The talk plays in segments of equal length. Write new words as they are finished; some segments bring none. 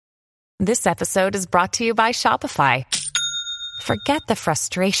This episode is brought to you by Shopify. Forget the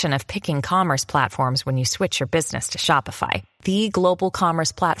frustration of picking commerce platforms when you switch your business to Shopify, the global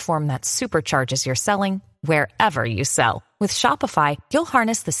commerce platform that supercharges your selling wherever you sell. With Shopify, you'll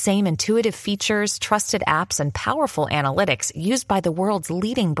harness the same intuitive features, trusted apps, and powerful analytics used by the world's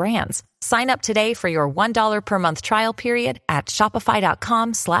leading brands. Sign up today for your $1 per month trial period at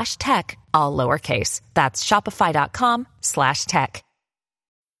shopify.com/tech, all lowercase. That's shopify.com/tech.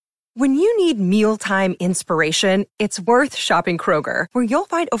 When you need mealtime inspiration, it's worth shopping Kroger, where you'll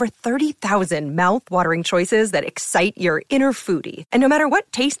find over 30,000 mouth-watering choices that excite your inner foodie. And no matter what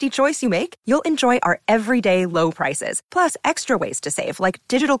tasty choice you make, you'll enjoy our everyday low prices, plus extra ways to save, like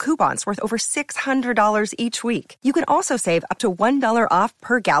digital coupons worth over $600 each week. You can also save up to $1 off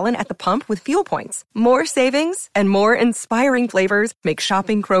per gallon at the pump with fuel points. More savings and more inspiring flavors make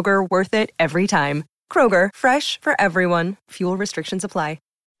shopping Kroger worth it every time. Kroger, fresh for everyone. Fuel restrictions apply.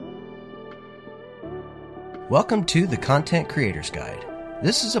 Welcome to the Content Creator's Guide.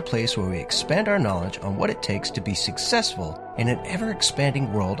 This is a place where we expand our knowledge on what it takes to be successful in an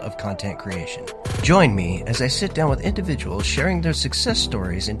ever-expanding world of content creation. Join me as I sit down with individuals sharing their success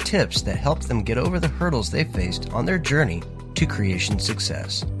stories and tips that help them get over the hurdles they faced on their journey to creation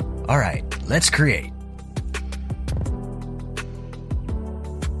success. All right, let's create.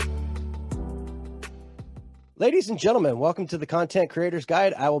 Ladies and gentlemen, welcome to the Content Creator's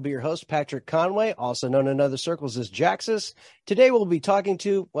Guide. I will be your host, Patrick Conway, also known in other circles as Jaxus. Today we'll be talking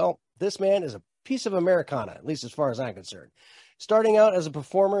to, well, this man is a piece of Americana, at least as far as I'm concerned. Starting out as a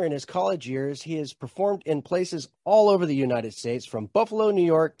performer in his college years, he has performed in places all over the United States, from Buffalo, New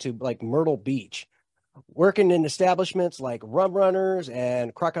York to like Myrtle Beach. Working in establishments like Rum Runners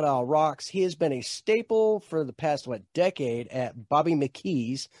and Crocodile Rocks, he has been a staple for the past, decade at Bobby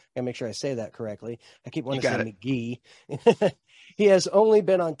McKee's. I gotta make sure I say that correctly. I keep wanting to say McGee. He has only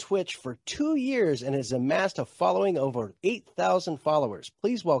been on Twitch for 2 years and has amassed a following of over 8,000 followers.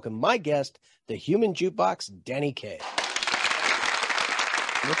 Please welcome my guest, the Human Jukebox Danny K.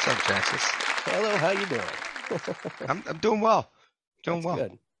 What's up, Jaxus? Hello, how you doing? I'm doing well. That's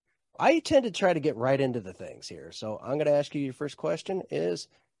good. I tend to try to get right into the things here. So I'm going to ask you your first question is,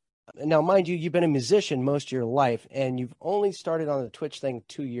 now, mind you, you've been a musician most of your life, and you've only started on the Twitch thing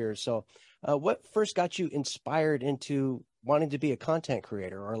 2 years. So what first got you inspired into wanting to be a content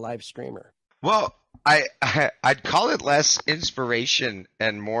creator or a live streamer? Well, I'd call it less inspiration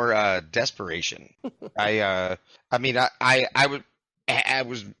and more desperation. I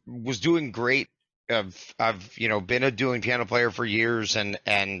was doing great. I've been doing piano player for years, and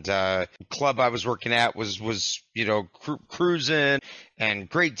club I was working at was cruising and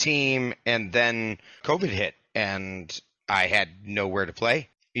great team, and then COVID hit and I had nowhere to play.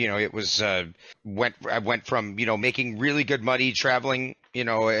 It was I went from making really good money traveling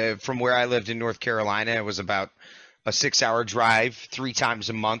from where I lived in North Carolina. It was about a 6-hour drive 3 times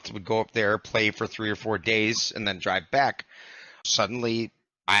a month. Would go up there, play for 3 or 4 days, and then drive back. Suddenly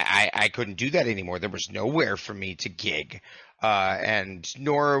I couldn't do that anymore. There was nowhere for me to gig. And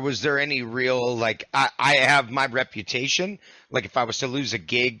nor was there any real, I have my reputation. Like, if I was to lose a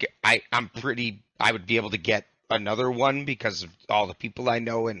gig, I would be able to get another one because of all the people I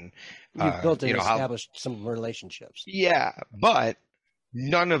know. And you've built and established some relationships. Yeah, but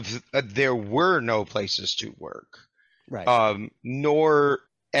there were no places to work. Right. Nor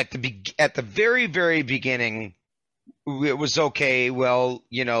at the very, very beginning, it was okay. Well,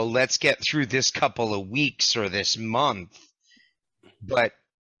 let's get through this couple of weeks or this month. But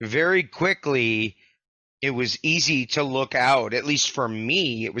very quickly, it was easy to look out. At least for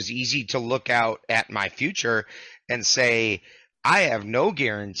me, it was easy to look out at my future and say, I have no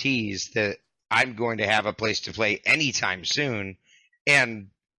guarantees that I'm going to have a place to play anytime soon. And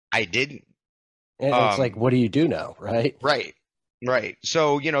I didn't. And it's like, what do you do now? Right. Right.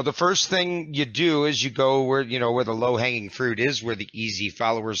 So, the first thing you do is you go where the low hanging fruit is, where the easy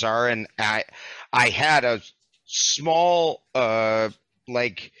followers are. And I had a small, about,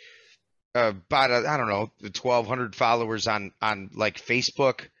 I don't know, 1,200 followers on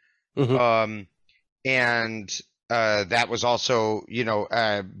Facebook. Mm-hmm. And that was also,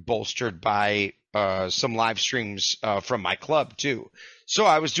 bolstered by some live streams from my club too. So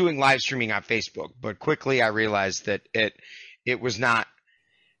I was doing live streaming on Facebook, but quickly I realized that it was not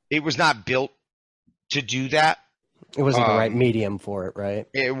built to do that. It wasn't the right medium for it, right?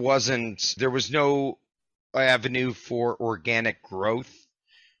 It wasn't. There was no avenue for organic growth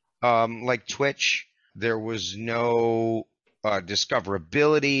like Twitch. There was no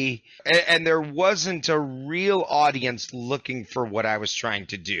discoverability, and there wasn't a real audience looking for what I was trying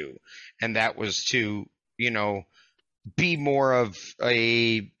to do, and that was to be more of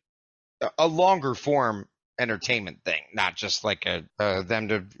a a longer form entertainment thing, not just like them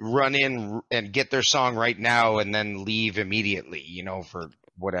to run in and get their song right now and then leave immediately, for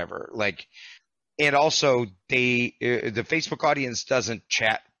whatever. Like, and also the Facebook audience doesn't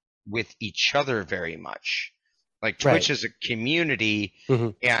chat with each other very much. Like Twitch is a community,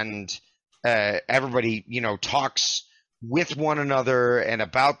 and everybody, talks with one another and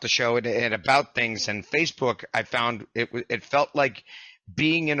about the show and about things. And Facebook, I found it felt like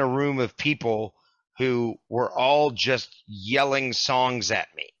being in a room of people who were all just yelling songs at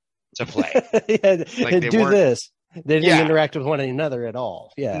me to play. Like they do this. They didn't interact with one another at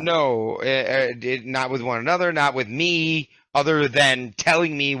all. Yeah. No, not with one another, not with me, other than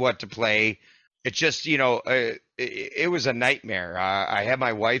telling me what to play. It just, it was a nightmare. I had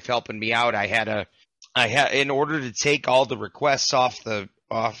my wife helping me out. I had in order to take all the requests off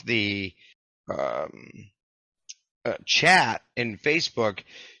the chat in Facebook,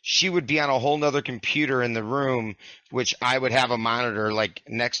 she would be on a whole nother computer in the room, which I would have a monitor like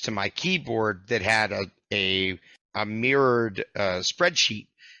next to my keyboard that had a mirrored spreadsheet,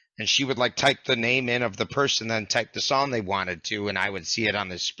 and she would like type the name in of the person, then type the song they wanted to, and I would see it on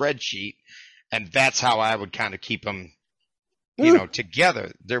the spreadsheet, and that's how I would kind of keep them,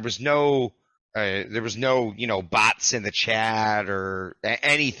 together. There was no bots in the chat or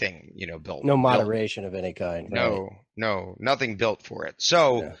anything, built. No moderation of any kind. No, nothing built for it.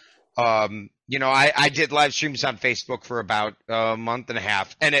 So, I did live streams on Facebook for about a month and a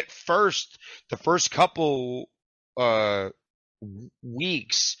half. And at first, the first couple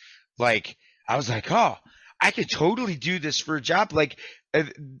weeks, like, I was like, oh, I could totally do this for a job. Like, I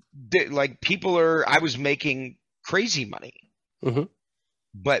was making crazy money. Mm-hmm.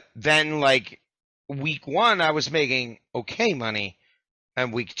 But then, like, week 1, I was making okay money,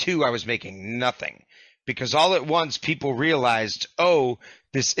 and week 2, I was making nothing. Because all at once, people realized, oh,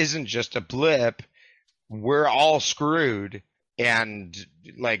 this isn't just a blip. We're all screwed, and,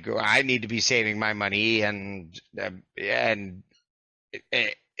 like, I need to be saving my money, and the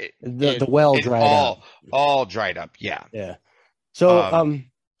well dried up. All dried up, yeah. Yeah. So,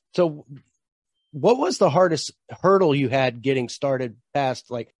 so what was the hardest hurdle you had getting started past,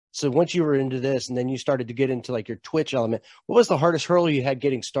 like, so once you were into this and then you started to get into like your Twitch element, what was the hardest hurdle you had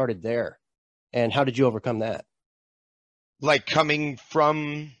getting started there? And how did you overcome that? Like coming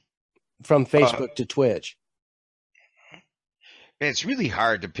from Facebook to Twitch? It's really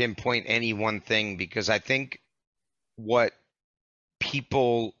hard to pinpoint any one thing, because I think what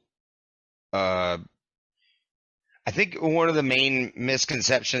people I think one of the main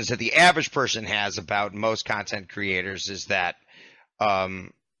misconceptions that the average person has about most content creators is that,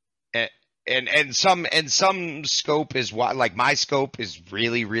 and some scope is wide. Like my scope is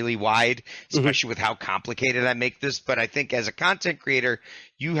really, really wide, especially with how complicated I make this. But I think as a content creator,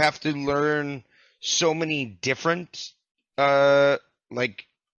 you have to learn so many different, like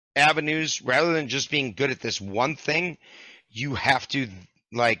avenues rather than just being good at this one thing. You have to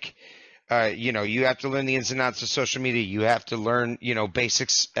like, you have to learn the ins and outs of social media. You have to learn,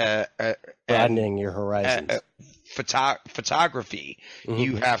 basics, broadening your horizons. Photography.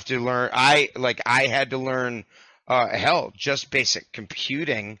 You have to learn. I had to learn, just basic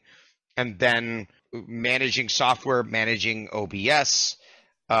computing, and then managing software, managing OBS.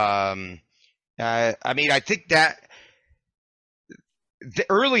 I mean, I think that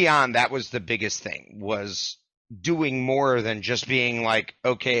early on, that was the biggest thing, was doing more than just being like,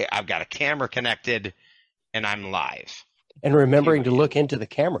 okay, I've got a camera connected and I'm live. And remembering to look into the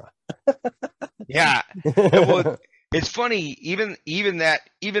camera. Yeah. Well, it's funny, even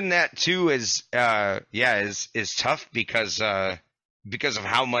that too is tough because of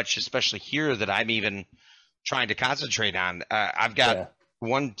how much, especially here, that I'm even trying to concentrate on. I've got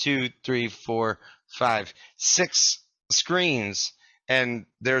 1, 2, 3, 4, 5, 6 screens. And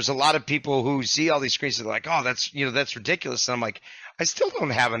there's a lot of people who see all these screens and they're like, oh, that's ridiculous. And I'm like, I still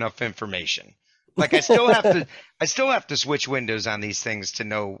don't have enough information. Like I still have to switch windows on these things to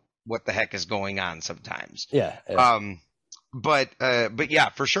know what the heck is going on sometimes. Yeah. But yeah,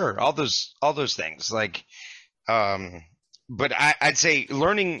 for sure. All those things, like, but I'd say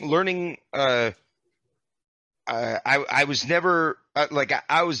learning, I was never,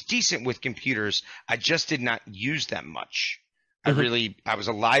 I was decent with computers. I just did not use them much. I was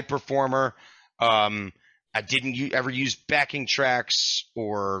a live performer. I didn't ever use backing tracks,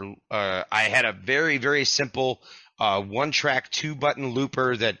 or I had a very, very simple 1-track 2-button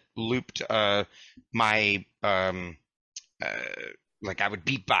looper that looped my I would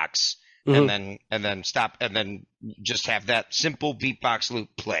beatbox and then stop and then just have that simple beatbox loop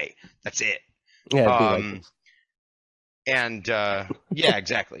play. That's it. Yeah. Yeah,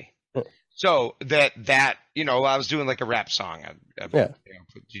 exactly. So that I was doing like a rap song. I Yeah.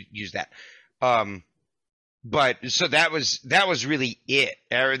 use that. But so that was really it.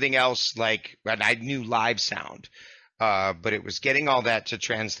 Everything else, like, and I knew live sound, but it was getting all that to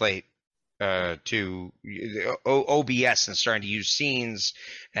translate to OBS and starting to use scenes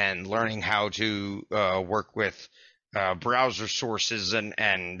and learning how to work with browser sources and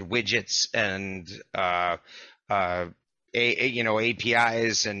widgets and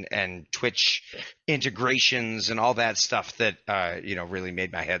APIs and Twitch integrations and all that stuff that really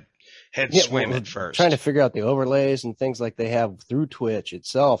made my head Yeah, swim well, at trying to first. figure out the overlays and things like they have through Twitch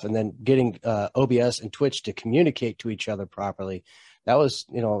itself, and then getting OBS and Twitch to communicate to each other properly. That was,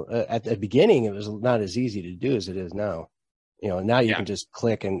 at the beginning, it was not as easy to do as it is now. Now you Yeah, can just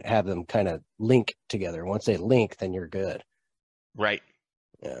click and have them kind of link together. Once they link, then you're good. right.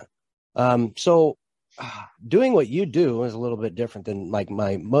 Yeah. So doing what you do is a little bit different than like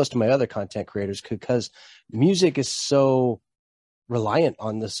most of my other content creators, because music is so reliant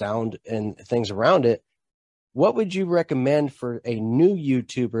on the sound and things around it. What would you recommend for a new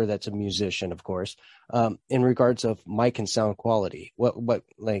YouTuber that's a musician, of course, in regards of mic and sound quality? What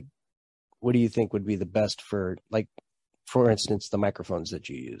do you think would be the best for, like, for instance, the microphones that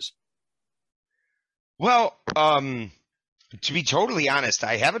you use? Well, to be totally honest,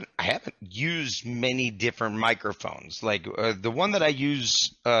 I haven't used many different microphones. Like the one that I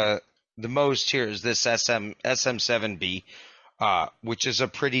use the most here is this SM7B, which is a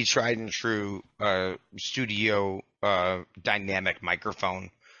pretty tried and true studio dynamic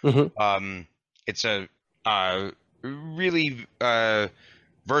microphone. Mm-hmm. It's a really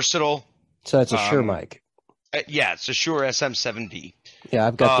versatile. So it's a Shure Um, mic. yeah, it's a Shure SM7B. Yeah,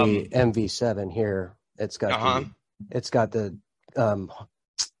 I've got the Um, MV7 here. It's got uh-huh. the um,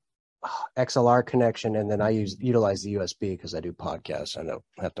 XLR connection, and then I utilize the USB because I do podcasts. I don't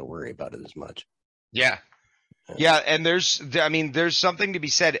have to worry about it as much. Yeah. Yeah, and there's something to be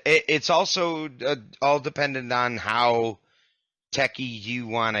said. It's also all dependent on how techy you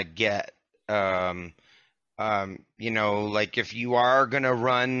want to get. Um, like if you are gonna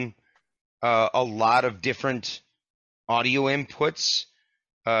run a lot of different audio inputs,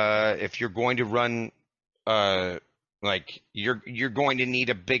 if you're going to run uh, like you're going to need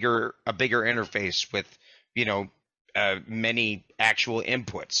a bigger interface with you know many actual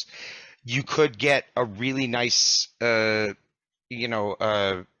inputs. You could get a really nice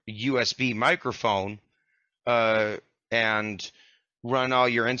USB microphone uh, and run all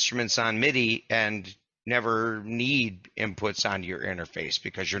your instruments on MIDI and never need inputs on your interface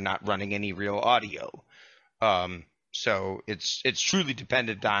because you're not running any real audio. So it's truly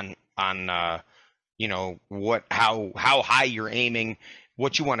dependent on how high you're aiming,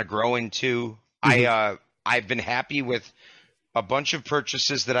 what you want to grow into. Mm-hmm. I've been happy with a bunch of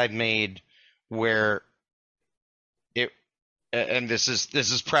purchases that I've made where it and this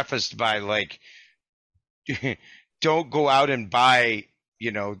is prefaced by like don't go out and buy,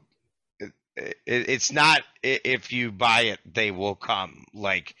 it's not if you buy it they will come,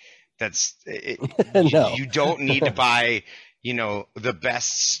 like that's No. you don't need to buy the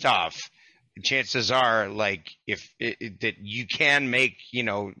best stuff. Chances are, like, that you can make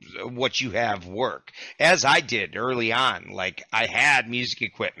what you have work, as I did early on. Like, I had music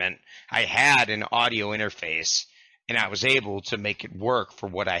equipment, I had an audio interface, and I was able to make it work for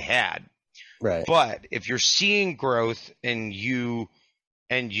what I had. Right. But if you're seeing growth and you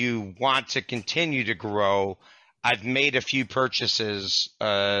want to continue to grow, I've made a few purchases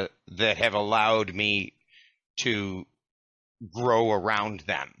that have allowed me to grow around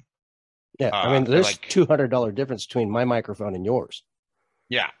them. Yeah. I mean, there's Like, $200 difference between my microphone and yours.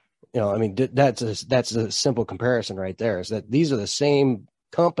 yeah, I mean, that's a simple comparison right there. Is that these are the same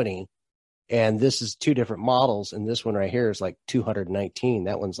company, and this is two different models, and this one right here is like 219.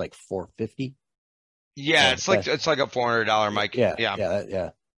 That one's like 450. yeah, it's like a $400 mic. Yeah, Yeah. yeah.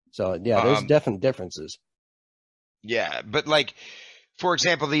 So yeah, there's Um, definite differences. yeah, but like, for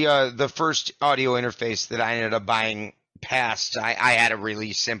example, the first audio interface that I ended up buying past, I had a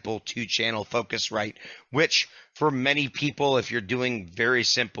really simple 2-channel Focusrite, which for many people, if you're doing very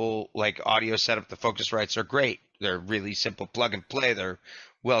simple like audio setup, the Focusrites are great. They're really simple plug and play. They're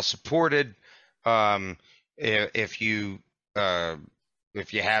well supported. Um, if you uh,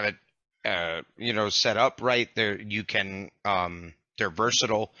 if you have it set up right, you can they're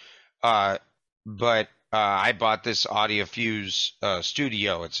versatile. But I bought this Audio Fuse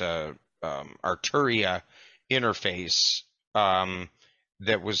Studio. It's a Arturia interface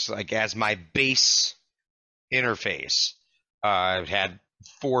that was like as my base interface. It had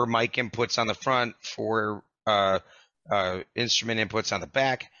 4 mic inputs on the front, 4 instrument inputs on the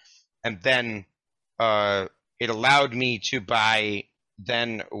back, and then it allowed me to buy.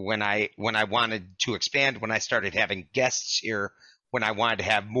 Then when I wanted to expand, when I started having guests here, when I wanted to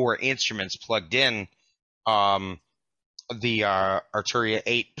have more instruments plugged in, um, the Arturia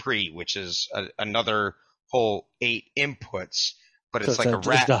 8 Pre, which is another whole 8 inputs, but So it's it's like a just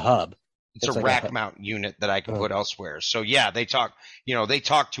rack. a hub. It's a It's like a rack hub. mount unit that I can Uh, put elsewhere. So yeah, they talk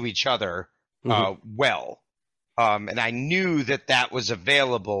to each other mhm. well. And I knew that that was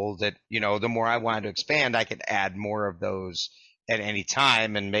available, that, the more I wanted to expand, I could add more of those at any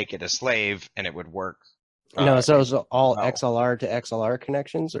time and make it a slave, and it would work No, so it's all well. XLR to XLR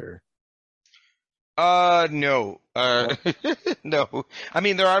connections, or No. no? No. I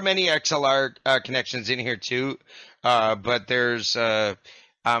mean, there are many XLR connections in here too, but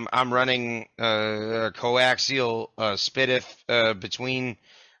I'm running a coaxial SPDIF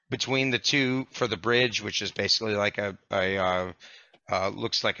between the two for the bridge, which is basically like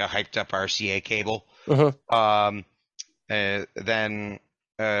looks like a hyped up RCA cable. Uh-huh. Um, then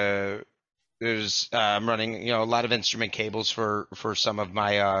uh, I'm running a lot of instrument cables for some of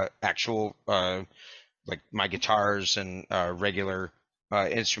my actual like my guitars and regular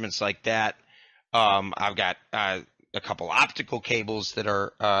instruments like that. I've got a couple optical cables that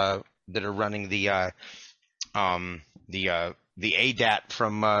are running um, the ADAT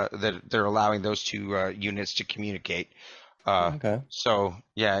from that they're allowing those two units to communicate. Okay. So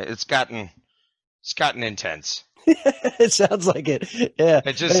yeah, it's gotten intense. It sounds like it. Yeah.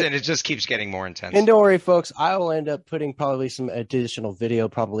 It just keeps getting more And intense. don't worry, folks. I will end up putting probably some additional video,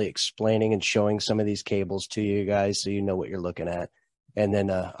 probably explaining and showing some of these cables to you guys, so you know what you're looking at. And then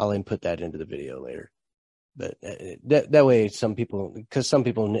I'll input that into the video later. But that way, because some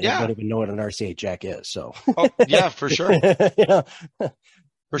people Yeah. don't even know what an RCA jack is. So, Oh yeah, for sure. yeah.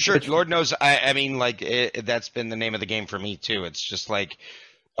 For sure. Which, Lord knows. I mean, like that's been the name of the game for me too. It's just like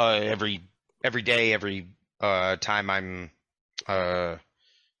every day, every time I'm uh,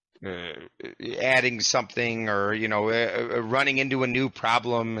 uh, adding something, or running into a new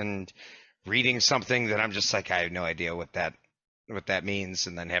problem and reading something that I'm just like, I have no idea what that means,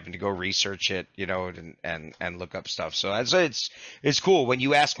 and then having to go research it, and look up stuff. So it's cool. When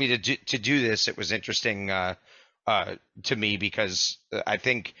you asked me to do this, it was interesting to me, because I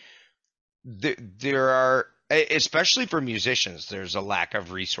think there are, especially for musicians, there's a lack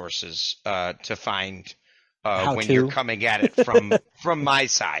of resources to find how when you're to? coming at it from my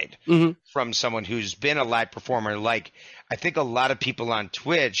side, Hmm. from someone who's been a live performer. Like, I think a lot of people on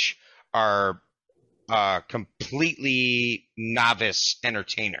Twitch are completely novice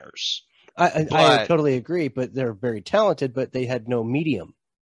entertainers, I but totally agree, but they're very talented, but they had no medium.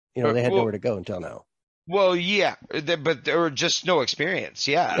 They had well, nowhere to go until now. yeah, but there were just no experience.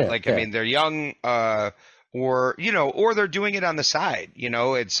 Yeah, Yeah, like, I yeah. mean, they're young, or they're doing it on the side.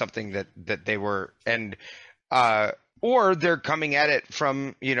 It's something that they were, and uh, or they're coming at it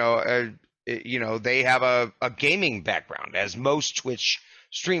from, they have a gaming background, as most Twitch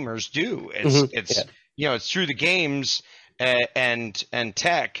streamers do. Hmm. It's Yeah, it's through the games and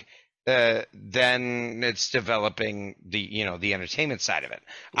tech. Then it's developing the entertainment side of it.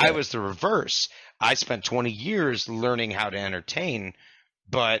 I yeah. was the reverse. I spent 20 years learning how to entertain,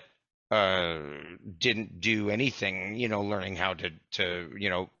 but uh, didn't do anything, learning how to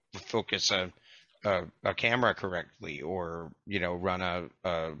focus a camera correctly, or run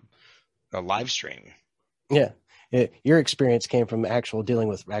a live stream. Yeah. Your experience came from actual dealing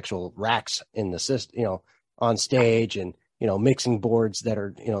with actual racks in the system, on stage, and, mixing boards that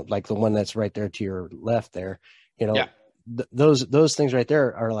are, like the one that's right there to your left there, you Yeah. know, those things right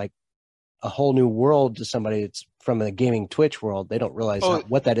there are like a whole new world to somebody that's from the gaming Twitch world. They don't realize Oh,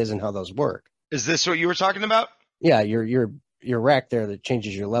 what that is and how those work. is this what you were talking about? Yeah. Your rack there that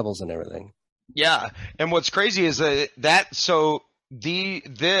changes your levels and everything. Yeah, and what's crazy is so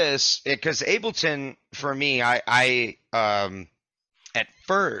this, because Ableton, for me, I at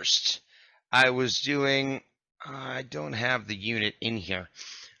first I was doing, I don't have the unit in here,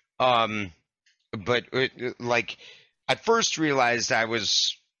 um but like, at first realized I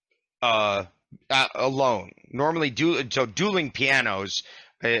was uh, alone. Normally, dueling pianos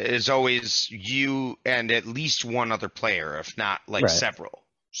is always you and at least one other player, if not like Right. several.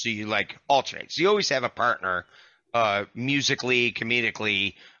 So you like alternate. So you always have a partner, musically,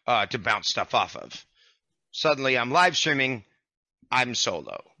 comedically, to bounce stuff off of. Suddenly, I'm live streaming. I'm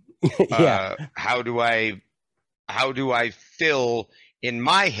solo. Yeah. How do I fill in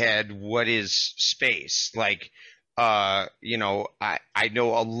my head what is space? Like, I know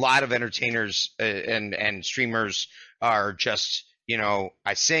a lot of entertainers and streamers are just,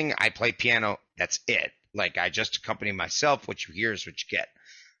 I sing, I play piano, that's it. Like, I just accompany myself. What you hear is what you get.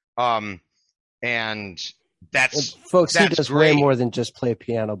 And And folks, he that's does way great. more than just play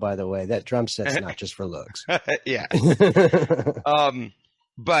piano, by the way. That drum set's not just for looks. Yeah.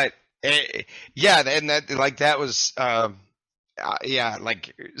 But yeah, and that was yeah,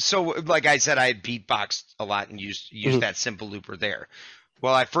 like, so like I said, I had beatboxed a lot and used that simple looper there.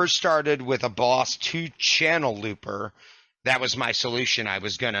 Well, I first started with a Boss 2 channel looper. That was my solution. I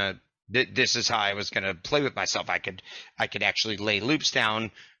was gonna this is how I was gonna play with myself. I could actually lay loops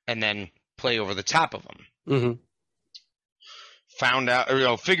down and then play over the top of them. Mm-hmm.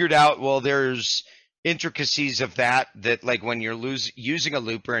 Figured out, well, there's intricacies of that like when you're using a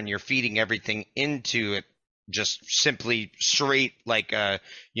looper and you're feeding everything into it, just simply straight, like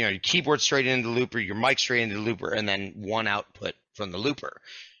your keyboard straight into the looper, your mic straight into the looper, and then one output from the looper.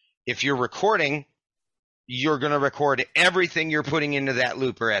 If you're recording, you're going to record everything you're putting into that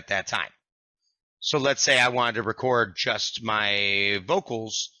looper at that time. So let's say I wanted to record just my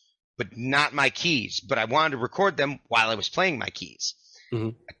vocals, but not my keys, but I wanted to record them while I was playing my keys.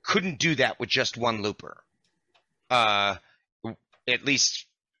 Mm-hmm. I couldn't do that with just one looper. At least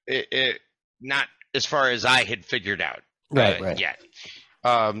not as far as I had figured out right. yet.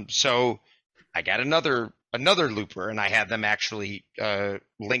 So I got another looper, and I had them actually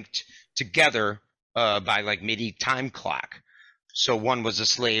linked together by like MIDI time clock. So one was a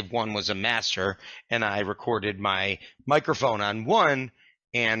slave, one was a master, and I recorded my microphone on one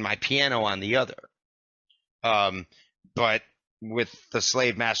and my piano on the other. But with the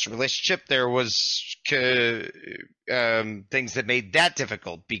slave master relationship, there was things that made that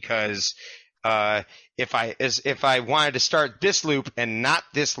difficult, because if I wanted to start this loop and not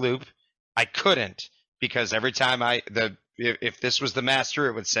this loop, I couldn't, because every time if this was the master,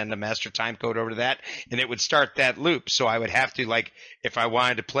 it would send a master time code over to that, and it would start that loop. So I would have to, like, if I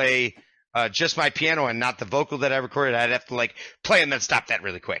wanted to play just my piano and not the vocal that I recorded, I'd have to like play and then stop that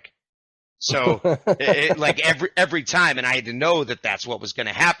really quick. So like every time, and I had to know that that's what was going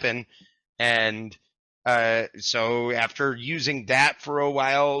to happen. And so after using that for a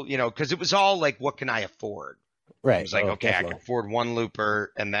while, because it was all like, what can I afford? Right. It was like, okay, definitely. I can afford one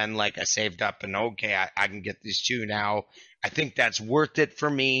looper, and then like I saved up, and okay, I can get these two now. I think that's worth it for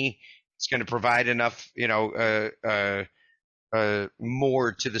me. It's going to provide enough,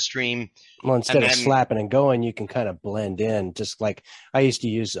 more to the stream. Well, instead of slapping and going, you can kind of blend in. Just like I used to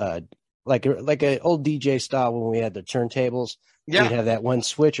use, like an old DJ style when we had the turntables. Yeah. We'd have that one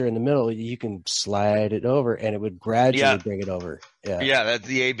switcher in the middle. You can slide it over, and it would gradually bring it over. Yeah. Yeah, that's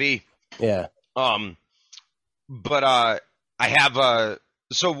the AB. Yeah. But I have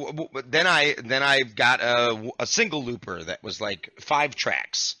then I got a single looper that was like 5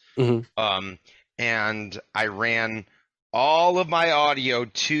 tracks. Mm-hmm. And I ran all of my audio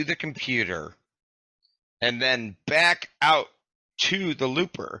to the computer and then back out to the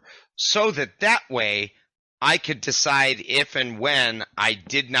looper, so that way I could decide if and when I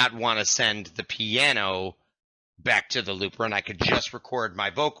did not want to send the piano back to the looper, and I could just record my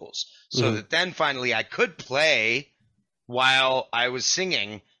vocals, so that then finally I could play while I was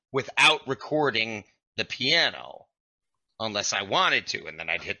singing without recording the piano, unless I wanted to, and then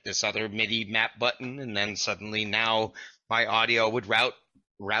I'd hit this other MIDI map button, and then suddenly now my audio would route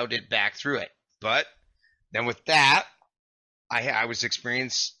it back through it. But then with that, I was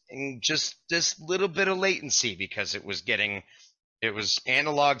experiencing just this little bit of latency, because it was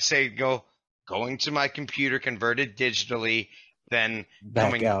analog, going to my computer, converted digitally, then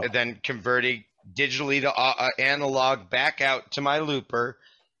converting digitally to analog, back out to my looper,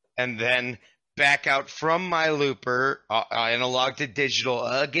 and then back out from my looper, analog to digital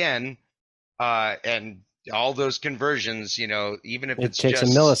again, and all those conversions, even if it takes some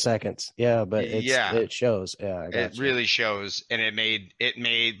milliseconds. Yeah, but it shows. Yeah, it really shows, and it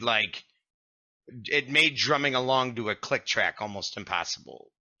made drumming along to a click track almost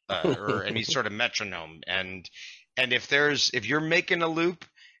impossible, or any sort of metronome. And if you're making a loop,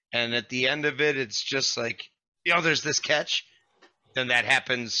 and at the end of it, it's just like, there's this catch, then that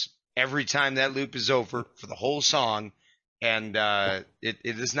happens every time that loop is over for the whole song. And it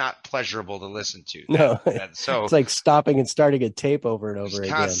is not pleasurable to listen to. No, so it's like stopping and starting a tape over and over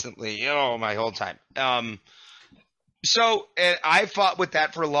again. Constantly, my whole time. So I fought with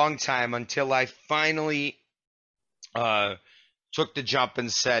that for a long time, until I finally took the jump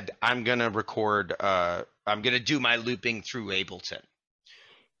and said, I'm going to record, I'm going to do my looping through Ableton,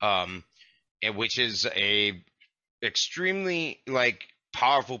 which is a extremely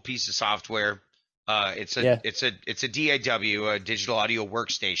powerful piece of software. It's a DAW, a digital audio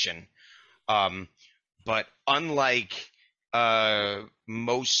workstation. But unlike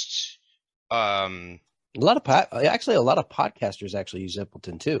most Actually a lot of podcasters actually use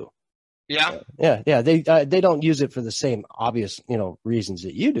Ableton too. Yeah. Yeah. They don't use it for the same obvious, reasons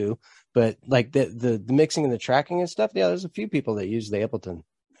that you do, but like the mixing and the tracking and stuff. Yeah, there's a few people that use the Ableton.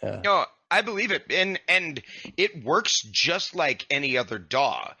 Yeah. No, I believe it, and it works just like any other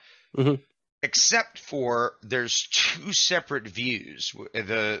DAW, hmm except for there's two separate views.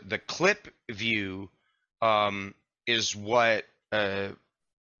 The clip view is what you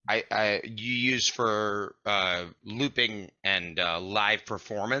use for looping and live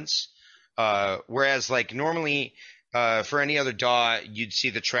performance, whereas like normally for any other DAW you'd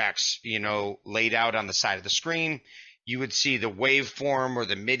see the tracks laid out on the side of the screen. You would see the waveform or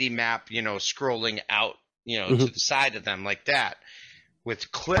the MIDI map scrolling out to the side of them like that.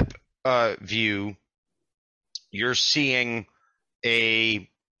 With clip view, you're seeing a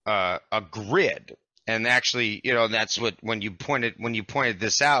grid. And actually, that's what when you pointed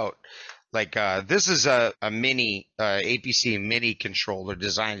this out, like this is a mini APC mini controller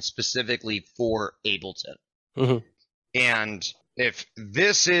designed specifically for Ableton. hmm And if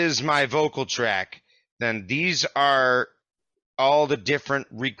this is my vocal track, then these are all the different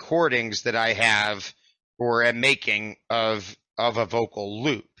recordings that I have or am making of a vocal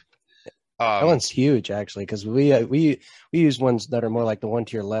loop. That one's huge, actually, because we use ones that are more like the one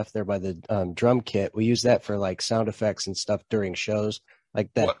to your left there by the drum kit. We use that for like sound effects and stuff during shows,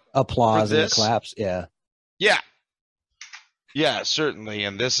 like that applause and the claps. Yeah, yeah, certainly.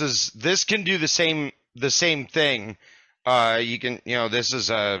 And this can do the same thing. You can this is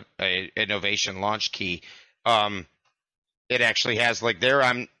a innovation launch key. It actually has like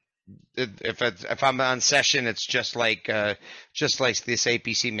if I'm on session, it's just like this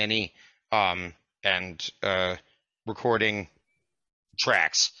APC Mini. And recording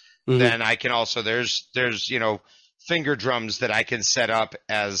tracks. Mm-hmm. Then I can also there's finger drums that I can set up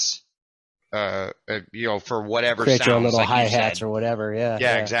as for whatever create sounds, your own little like hi-hats or whatever.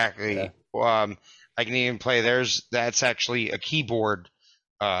 Yeah, exactly. Yeah. I can even play. That's actually a keyboard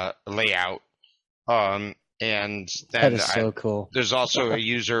layout. And then that is so cool. There's also a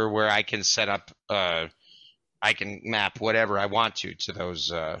user where I can set up I can map whatever I want to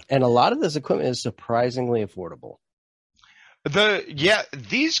those. And a lot of this equipment is surprisingly affordable.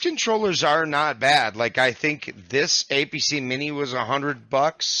 These controllers are not bad. Like I think this APC Mini was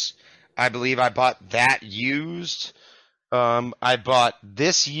 $100. I believe I bought that used. I bought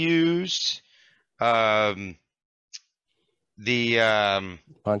this used. The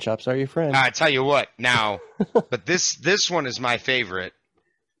pawn shops are your friend. I tell you what now, but this one is my favorite.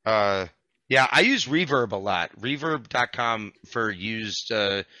 Yeah, I use Reverb a lot. Reverb.com for used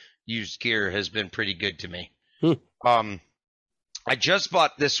gear has been pretty good to me. I just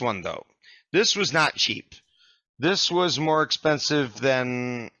bought this one though. This was not cheap. This was more expensive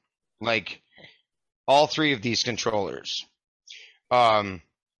than like all three of these controllers.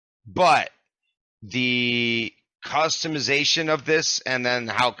 But the customization of this and then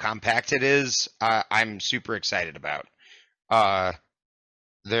how compact it is, I'm super excited about.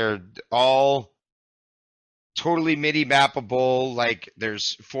 They're all totally MIDI mappable. Like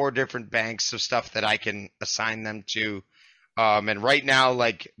there's 4 different banks of stuff that I can assign them to. And right now,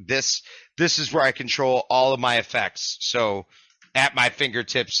 like this is where I control all of my effects. So at my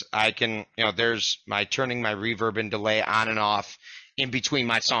fingertips, I can, there's turning my reverb and delay on and off in between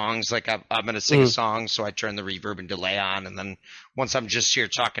my songs. Like I'm going to sing a song, so I turn the reverb and delay on. And then once I'm just here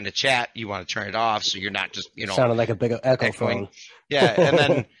talking to chat, you want to turn it off. So you're not just, sounding like a big echo phone. Yeah.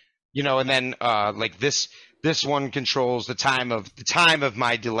 And then, like this one controls the time of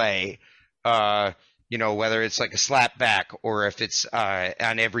my delay, whether it's like a slap back or if it's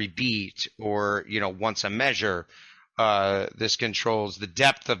on every beat or, once a measure. This controls the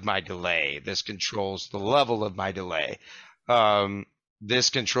depth of my delay. This controls the level of my delay. This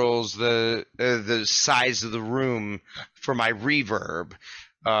controls the size of the room for my reverb.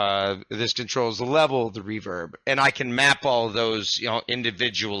 This controls the level of the reverb, and I can map all of those,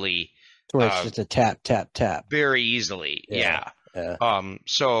 individually. Where it's just a tap, tap, tap. Very easily. Yeah.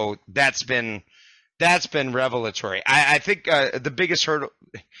 So that's been revelatory. I think the biggest hurdle.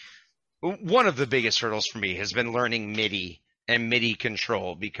 One of the biggest hurdles for me has been learning MIDI and MIDI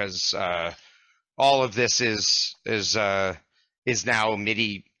control because all of this is now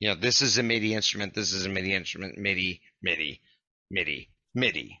MIDI. This is a MIDI instrument. This is a MIDI instrument. MIDI, MIDI, MIDI,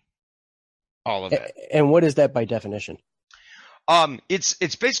 MIDI. All of it. And what is that by definition?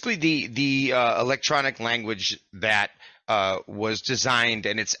 It's basically the electronic language that was designed,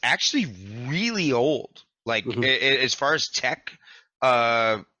 and it's actually really old. Like as far as tech.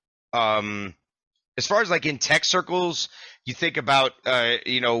 As far as like in tech circles, you think about,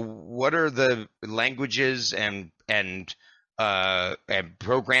 what are the languages and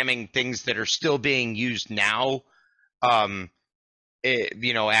programming things that are still being used now,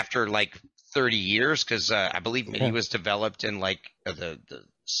 after like 30 years, because I believe MIDI was developed in like the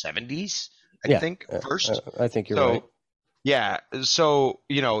 70s, I think, first. I think you're right. Yeah, so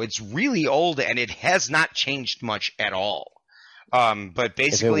it's really old and it has not changed much at all. But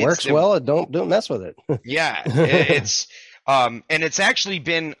basically, if it works well, don't mess with it. Yeah, it's and it's actually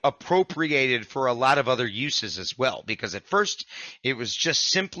been appropriated for a lot of other uses as well. Because at first, it was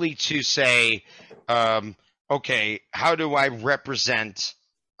just simply to say, okay, how do I represent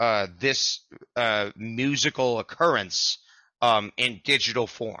this musical occurrence in digital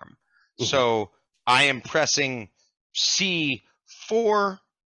form? Mm-hmm. So I am pressing C4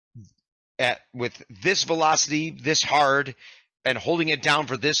 with this velocity, this hard, and holding it down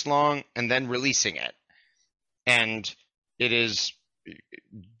for this long, and then releasing it. And it is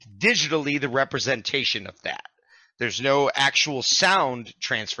digitally the representation of that. There's no actual sound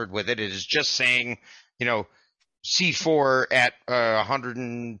transferred with it. It is just saying, C4 at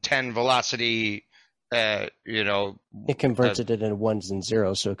 110 velocity, It converts it into ones and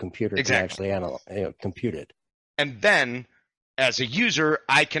zeros, so a computer can actually compute it. And then, as a user,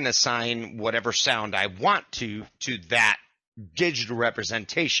 I can assign whatever sound I want to that digital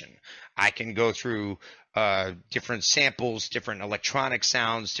representation. I can go through different samples, different electronic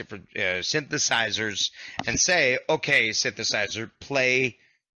sounds, different synthesizers, and say, okay, synthesizer, play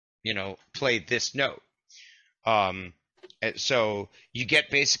this note. So you get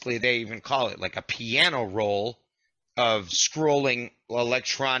basically, they even call it like a piano roll of scrolling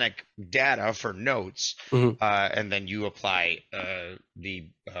electronic data for notes, mm-hmm. And then you apply the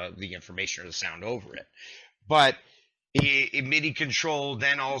information or the sound over it. But MIDI control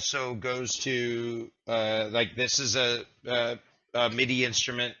then also goes to this is a MIDI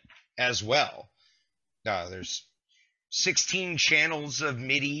instrument as well. There's 16 channels of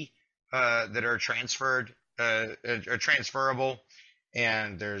MIDI that are transferred, are transferable.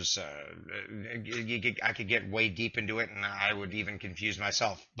 And there's, I could get way deep into it, and I would even confuse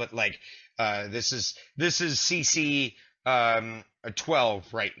myself. But this is CC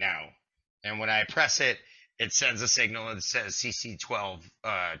 12 right now, and when I press it, it sends a signal and it says CC 12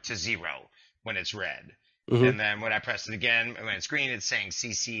 to 0 when it's red, mm-hmm. And then when I press it again, when it's green, it's saying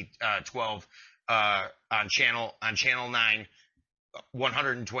CC 12 on channel 9.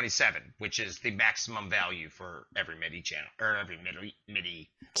 127, which is the maximum value for every MIDI channel or every MIDI.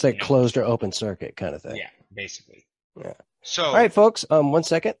 It's like closed or open circuit kind of thing. Yeah, basically. Yeah. So, all right, folks. 1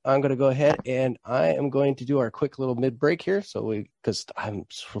 second. I'm going to go ahead and I am going to do our quick little mid break here. Because I'm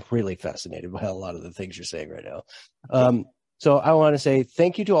really fascinated by a lot of the things you're saying right now. So I want to say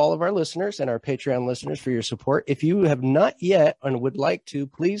thank you to all of our listeners and our Patreon listeners for your support. If you have not yet and would like to,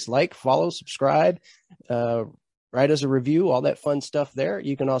 please follow, subscribe. Write us a review, all that fun stuff there.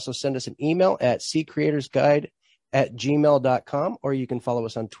 You can also send us an email at ccreatorsguide@gmail.com, or you can follow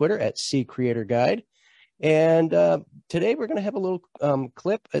us on Twitter at ccreatorguide. And today we're going to have a little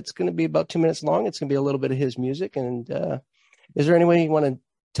clip. It's going to be about 2 minutes long. It's going to be a little bit of his music. And is there any way you want to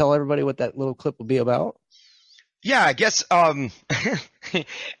tell everybody what that little clip will be about? Yeah, I guess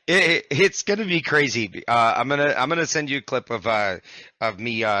it's going to be crazy. I'm gonna send you a clip of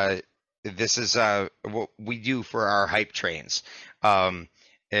me. This is what we do for our hype trains.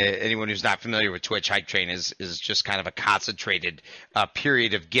 Anyone who's not familiar with Twitch, hype train is just kind of a concentrated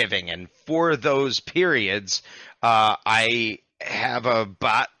period of giving. And for those periods, I have a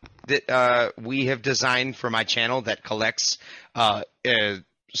bot that we have designed for my channel that collects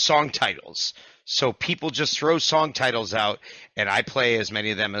song titles. So people just throw song titles out, and I play as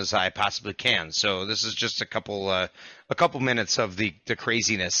many of them as I possibly can. So this is just a couple minutes of the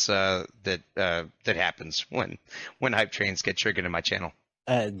craziness that happens when hype trains get triggered in my channel.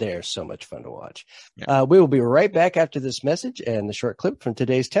 They're so much fun to watch. Yeah. We will be right back after this message and the short clip from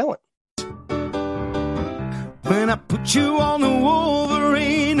today's talent. When I put you on the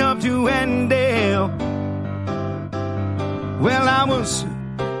Wolverine of Duendale, well, I was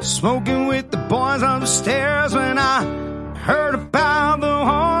smoking with the boys on the stairs when I heard about the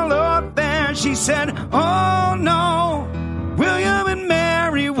harlot there. She said, oh no, William and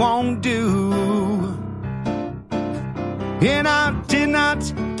Mary won't do. And I did not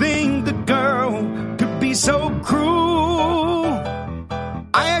think the girl could be so cruel.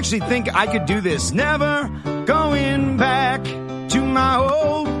 I actually think I could do this, never going back to my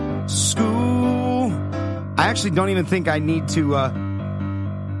old school. I actually don't even think I need to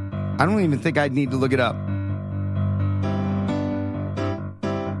I don't even think I'd need to look it up.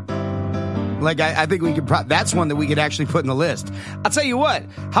 Like, I think we could, that's one that we could actually put in the list. I'll tell you what,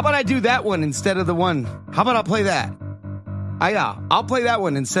 how about I do that one instead of the one, how about I'll play that? I'll play that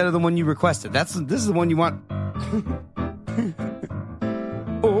one instead of the one you requested. This is the one you want.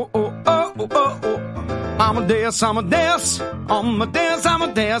 Oh, oh, oh, oh, oh, oh. I'm a dance. Oh, oh,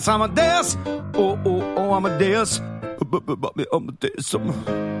 oh, I'm a dance.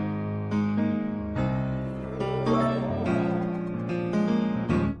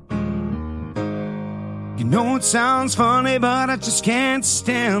 You know it sounds funny, but I just can't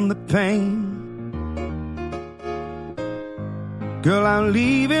stand the pain. Girl, I'm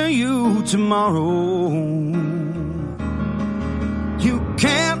leaving you tomorrow. You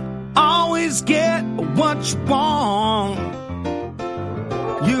can't always get what you want.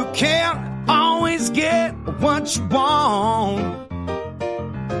 You can't always get what you want.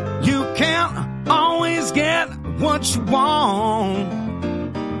 You can't always get what you want.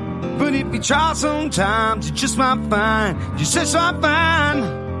 But if you try sometimes, you just might find, you just might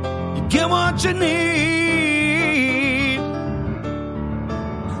find, you get what you need.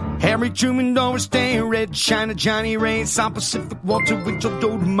 Harry Truman, Doris Day, Red China, Johnny Ray, South Pacific, Walter Winchell,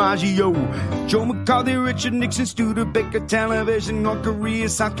 Joe DiMaggio, Joe McCarthy, Richard Nixon, Studebaker, Television, North Korea,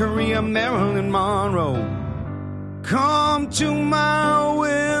 South Korea, Marilyn Monroe. Come to my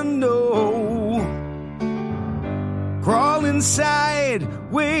window. Crawl inside,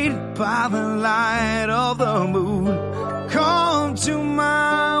 wait by the light of the moon. Come to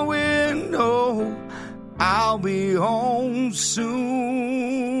my window, I'll be home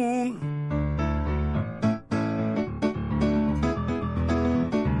soon.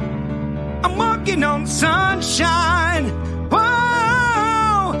 I'm walking on sunshine. Whoa,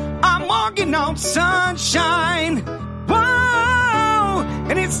 I'm walking on sunshine. Whoa,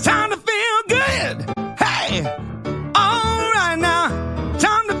 and it's time to feel good. Hey!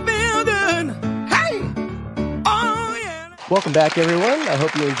 Welcome back, everyone. I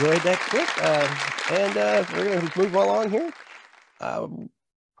hope you enjoyed that clip. We're going to move along here. I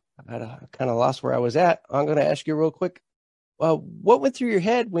kind of lost where I was at. I'm going to ask you real quick. What went through your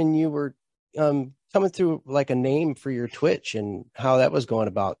head when you were coming through like a name for your Twitch and how that was going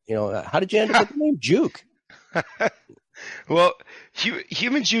about? You know, how did you end up with the name Juke? Well,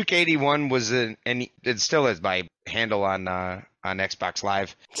 Human Juke 81 was and it still is my handle on Xbox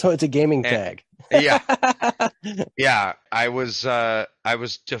Live. So it's a gaming tag. Yeah. Yeah. I was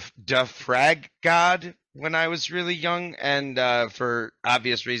Defrag God when I was really young, and for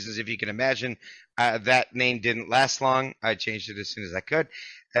obvious reasons, if you can imagine, that name didn't last long. I changed it as soon as I could,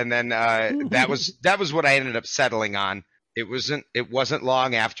 and then that was what I ended up settling on. It wasn't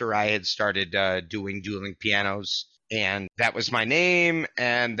long after I had started doing dueling pianos, and that was my name,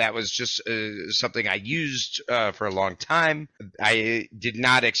 and that was just something I used for a long time. I did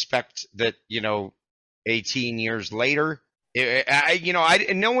not expect that, 18 years later,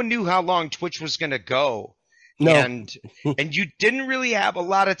 no one knew how long Twitch was going to go. No. And you didn't really have a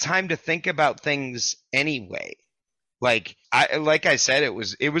lot of time to think about things anyway. Like I said, it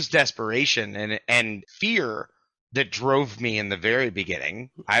was desperation and fear that drove me in the very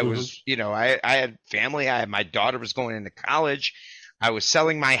beginning. I was, I had family. My daughter was going into college. I was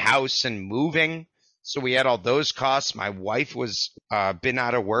selling my house and moving. So we had all those costs. My wife was been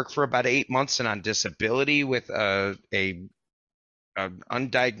out of work for about 8 months and on disability with a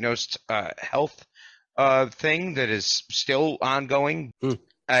undiagnosed health thing that is still ongoing.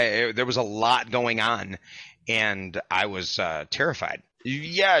 There was a lot going on, and I was terrified.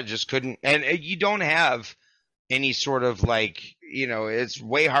 Yeah, just couldn't. And you don't have any sort of it's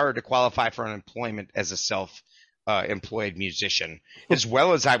way harder to qualify for unemployment as a self-employed musician, as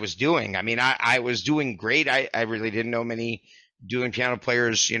well as I was doing. I mean, I was doing great. I really didn't know many dueling piano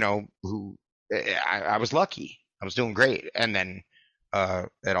players, who I was lucky. I was doing great. And then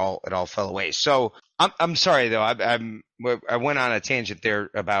it all fell away. So I'm sorry though. I went on a tangent there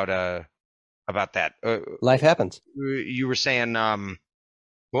about that. Life happens. You were saying,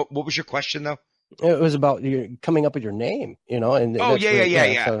 what was your question though? It was about you coming up with your name, and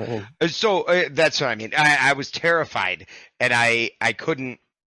yeah. So that's what I mean. I was terrified, and I couldn't,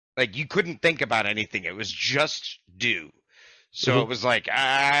 you couldn't think about anything. It was just do. So it was like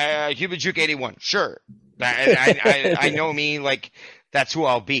Human Juke 81, sure. I know me, that's who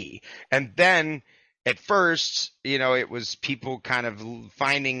I'll be. And then at first, it was people kind of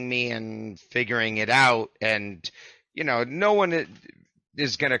finding me and figuring it out, and no one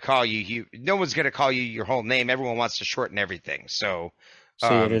is going to call you. No one's going to call you your whole name. Everyone wants to shorten everything. So you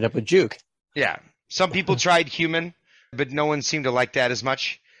ended up with Juke. Yeah. Some people tried Human, but no one seemed to like that as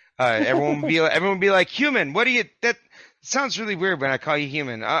much. Everyone would be like, Human, what do you, sounds really weird when I call you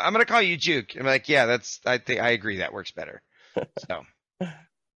human. I'm gonna call you Juke. I'm like, yeah, I think I agree that works better. So.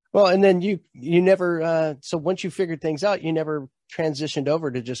 Well, and then you never so once you figured things out, you never transitioned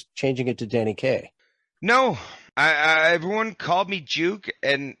over to just changing it to Danny K. No, everyone called me Juke,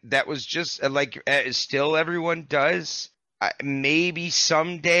 and that was just like still everyone does. Maybe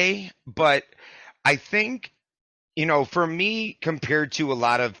someday, but I think, for me, compared to a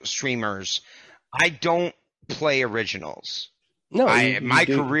lot of streamers, I don't play originals. No, My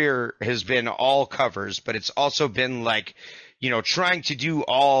career has been all covers, but it's also been like, trying to do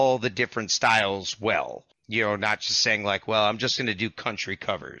all the different styles well. Not just saying like, well, I'm just going to do country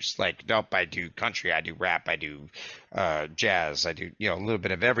covers. Like, nope, I do country, I do rap, I do jazz, I do, a little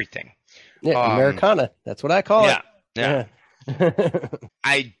bit of everything. Yeah, Americana. That's what I call it. Yeah.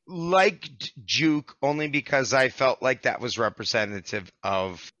 I liked Juke only because I felt like that was representative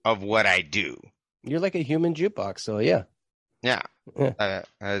of what I do. You're like a human jukebox, so yeah. Yeah.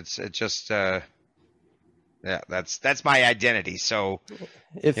 It's just that's my identity. So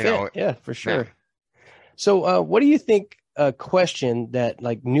yeah, for sure. Yeah. So what do you think a question that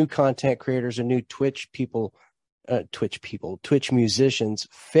like new content creators or new Twitch musicians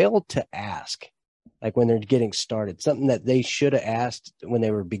fail to ask, like when they're getting started, something that they should have asked when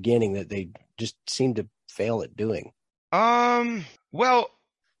they were beginning that they just seem to fail at doing? Well,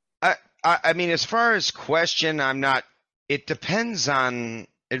 I mean, as far as question, it depends on,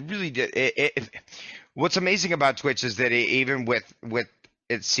 it really, what's amazing about Twitch is that even with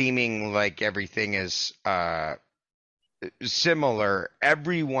it seeming like everything is similar,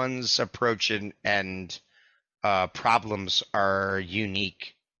 everyone's approach and problems are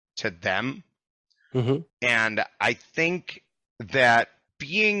unique to them. Mm-hmm. And I think that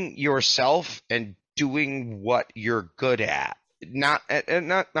being yourself and doing what you're good at, I'm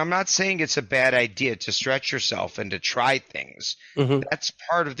not saying it's a bad idea to stretch yourself and to try things. Mm-hmm. That's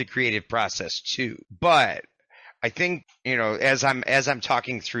part of the creative process too. But I think, as I'm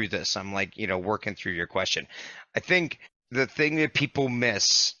talking through this, I'm like, working through your question. I think the thing that people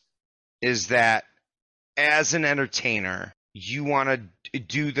miss is that as an entertainer, you want to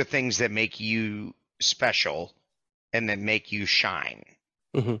do the things that make you special and that make you shine.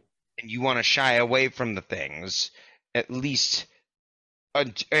 Mm-hmm. And you want to shy away from the things, at least,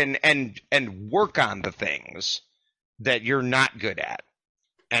 and work on the things that you're not good at,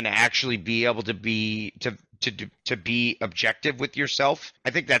 and actually be able to be objective with yourself.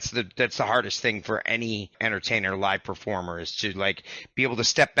 I think that's the hardest thing for any entertainer, live performer, is to like be able to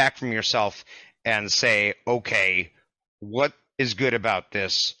step back from yourself and say, okay, what is good about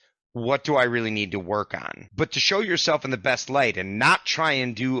this? What do I really need to work on? But to show yourself in the best light and not try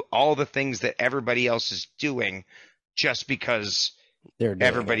and do all the things that everybody else is doing just because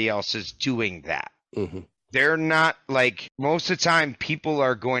everybody else is doing that. Mm-hmm. They're not, like, most of the time people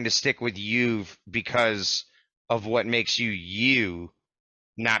are going to stick with you because of what makes you you,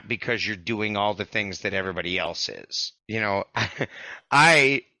 not because you're doing all the things that everybody else is.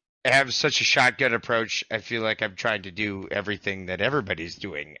 I have such a shotgun approach. I feel like I'm trying to do everything that everybody's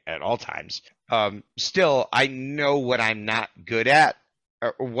doing at all times. Still, I know what I'm not good at,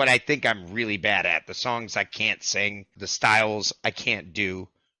 or what I think I'm really bad at. The songs I can't sing, the styles I can't do,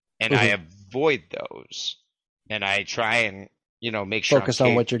 and I avoid those. And I try and, make sure focus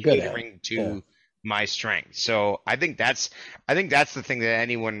on what you're good at. To my strength. So I think that's the thing that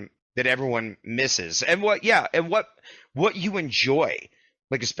everyone misses. And what you enjoy.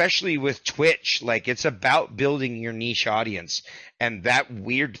 Like, especially with Twitch, like, it's about building your niche audience. And that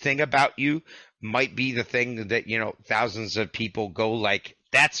weird thing about you might be the thing that, thousands of people go like,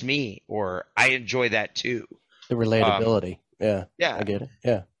 that's me, or I enjoy that too. The relatability. Yeah. I get it.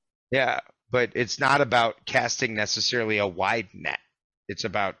 Yeah. Yeah. But it's not about casting necessarily a wide net. It's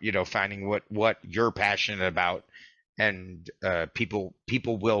about, finding what you're passionate about. And people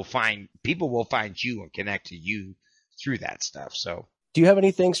will find you and connect to you through that stuff. So. Do you have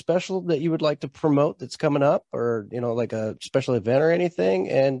anything special that you would like to promote that's coming up, or, like a special event or anything?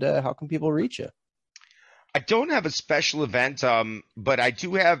 And how can people reach you? I don't have a special event, but I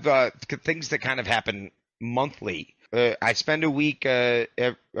do have things that kind of happen monthly. I spend a weekend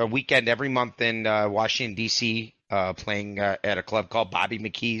every month in Washington, D.C., playing at a club called Bobby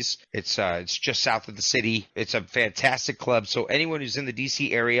McKee's. It's just south of the city. It's a fantastic club. So anyone who's in the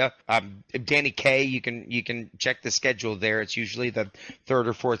DC area, Danny K, you can check the schedule there. It's usually the third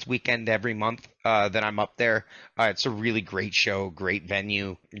or fourth weekend every month. that I'm up there. It's a really great show, great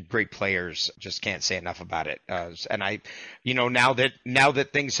venue, great players. Just can't say enough about it. And now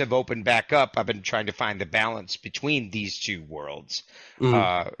that things have opened back up, I've been trying to find the balance between these two worlds.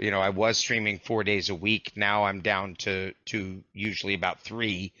 I was streaming 4 days a week. Now I'm down to usually about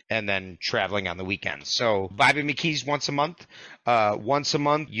 3, and then traveling on the weekends. So Vibing McKee's once a month.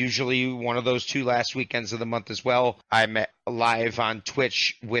 Usually one of those 2 last weekends of the month as well. I'm live on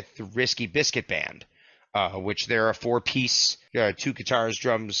Twitch with the Risky Biscuit Band, which they're a 4-piece, 2 guitars,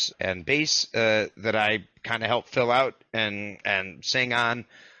 drums, and bass that I kind of help fill out and sing on.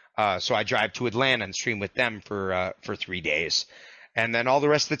 So I drive to Atlanta and stream with them for 3 days. And then all the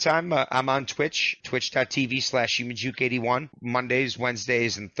rest of the time, I'm on Twitch, twitch.tv/HumanJuke81, Mondays,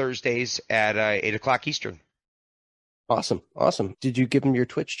 Wednesdays, and Thursdays at 8 o'clock Eastern. Awesome. Did you give them your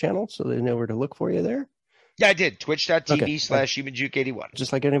Twitch channel so they know where to look for you there? Yeah, I did. Twitch.tv/HumanJuke81.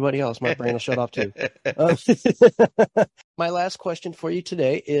 Just like anybody else, my brain will shut off too. My last question for you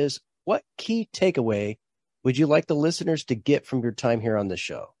today is, what key takeaway would you like the listeners to get from your time here on the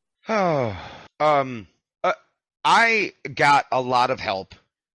show? I got a lot of help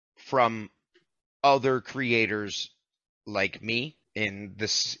from other creators like me in the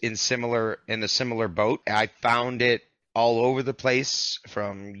similar boat. I found it all over the place,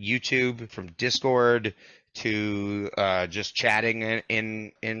 from YouTube, from Discord, to just chatting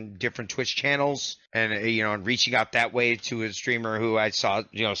in different Twitch channels, and reaching out that way to a streamer who I saw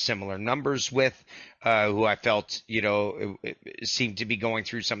similar numbers with, who I felt seemed to be going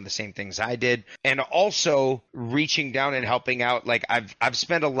through some of the same things I did, and also reaching down and helping out. Like I've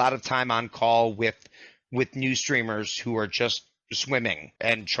spent a lot of time on call with new streamers who are just swimming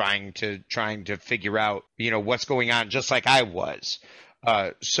and trying to figure out what's going on, just like I was.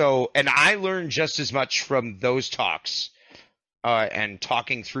 And I learned just as much from those talks, and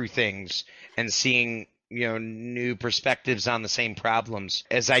talking through things and seeing, new perspectives on the same problems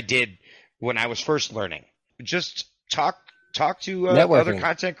as I did when I was first learning. Just talk to other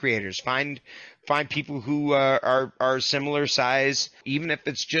content creators, find people who are similar size, even if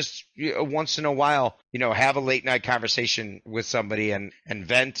it's just once in a while, have a late night conversation with somebody and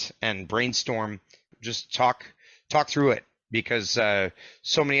vent and brainstorm, just talk through it. Because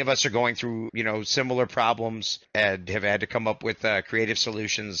so many of us are going through, similar problems and have had to come up with creative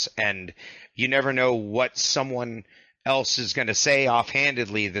solutions. And you never know what someone else is going to say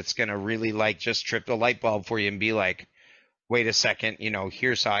offhandedly that's going to really just trip the light bulb for you and be like, wait a second,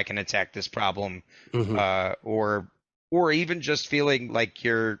 here's how I can attack this problem. Mm-hmm. Or even just feeling like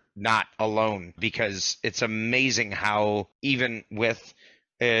you're not alone, because it's amazing how even with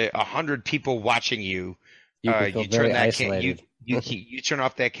 100 people watching you, you turn that you turn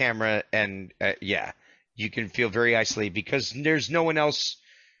off that camera and you can feel very isolated, because there's no one else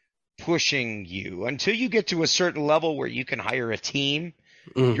pushing you until you get to a certain level where you can hire a team.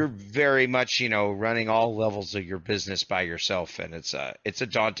 You're very much running all levels of your business by yourself, and it's a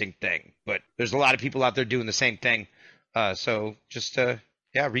daunting thing. But there's a lot of people out there doing the same thing. So just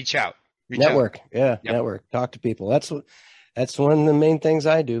reach out. Network. Network. Talk to people. That's one of the main things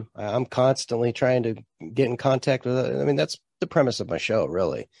I do. I'm constantly trying to get in contact with. I mean, that's the premise of my show,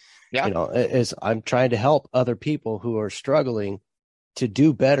 really. Yeah. Is I'm trying to help other people who are struggling to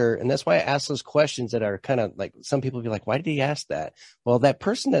do better. And that's why I ask those questions that are kind of like, some people be like, why did he ask that? Well, that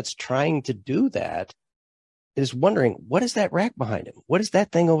person that's trying to do that is wondering, what is that rack behind him? What is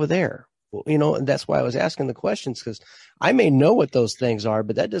that thing over there? Well, and that's why I was asking the questions, because I may know what those things are,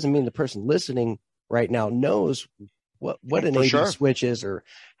 but that doesn't mean the person listening right now knows what an AV switch is, or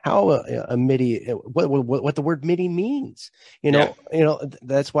how a MIDI, what the word MIDI means.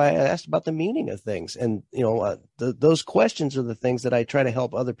 That's why I asked about the meaning of things. And, those questions are the things that I try to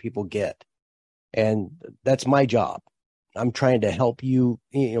help other people get. And that's my job. I'm trying to help you,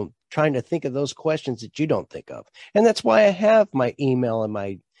 trying to think of those questions that you don't think of. And that's why I have my email and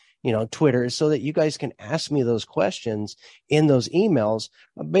my Twitter, is so that you guys can ask me those questions in those emails.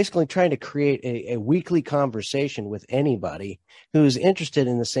 I'm basically trying to create a weekly conversation with anybody who's interested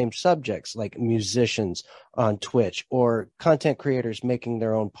in the same subjects, like musicians on Twitch or content creators making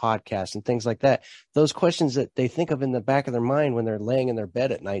their own podcasts and things like that. Those questions that they think of in the back of their mind when they're laying in their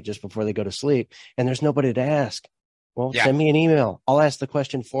bed at night just before they go to sleep, and there's nobody to ask. Well, send me an email. I'll ask the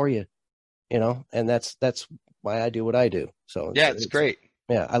question for you, and that's why I do what I do. So it's great.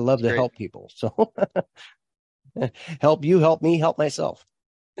 Yeah, I love to help people. So help you, help me, help myself.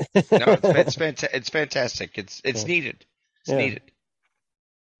 No, it's fantastic. It's needed. It's needed.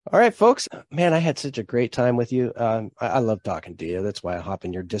 All right, folks. Man, I had such a great time with you. I love talking to you. That's why I hop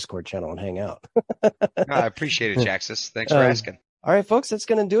in your Discord channel and hang out. No, I appreciate it, Jaxus. Thanks for asking. All right, folks, that's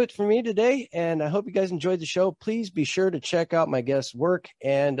going to do it for me today. And I hope you guys enjoyed the show. Please be sure to check out my guest's work.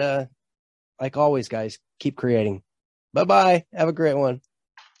 And like always, guys, keep creating. Bye-bye. Have a great one.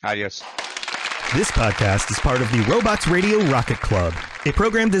 Adios. This podcast is part of the Robots Radio Rocket Club, a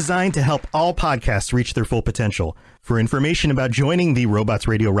program designed to help all podcasts reach their full potential. For information about joining the Robots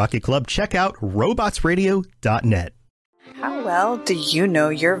Radio Rocket Club, check out robotsradio.net. How well do you know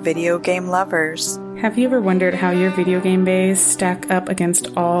your video game lovers? Have you ever wondered how your video game bays stack up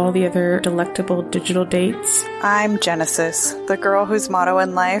against all the other delectable digital dates? I'm Genesis, the girl whose motto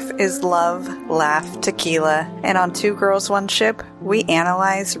in life is love, laugh, tequila. And on Two Girls, One Ship, we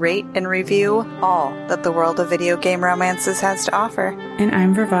analyze, rate, and review all that the world of video game romances has to offer. And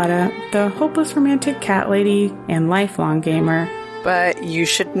I'm Vervada, the hopeless romantic cat lady and lifelong gamer. But you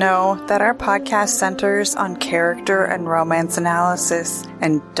should know that our podcast centers on character and romance analysis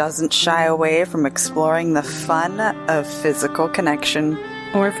and doesn't shy away from exploring the fun of physical connection.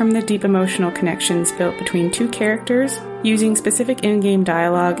 Or from the deep emotional connections built between two characters, using specific in-game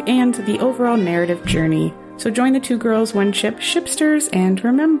dialogue and the overall narrative journey. So join the Two Girls, One Ship shipsters, and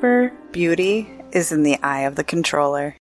remember, beauty is in the eye of the controller.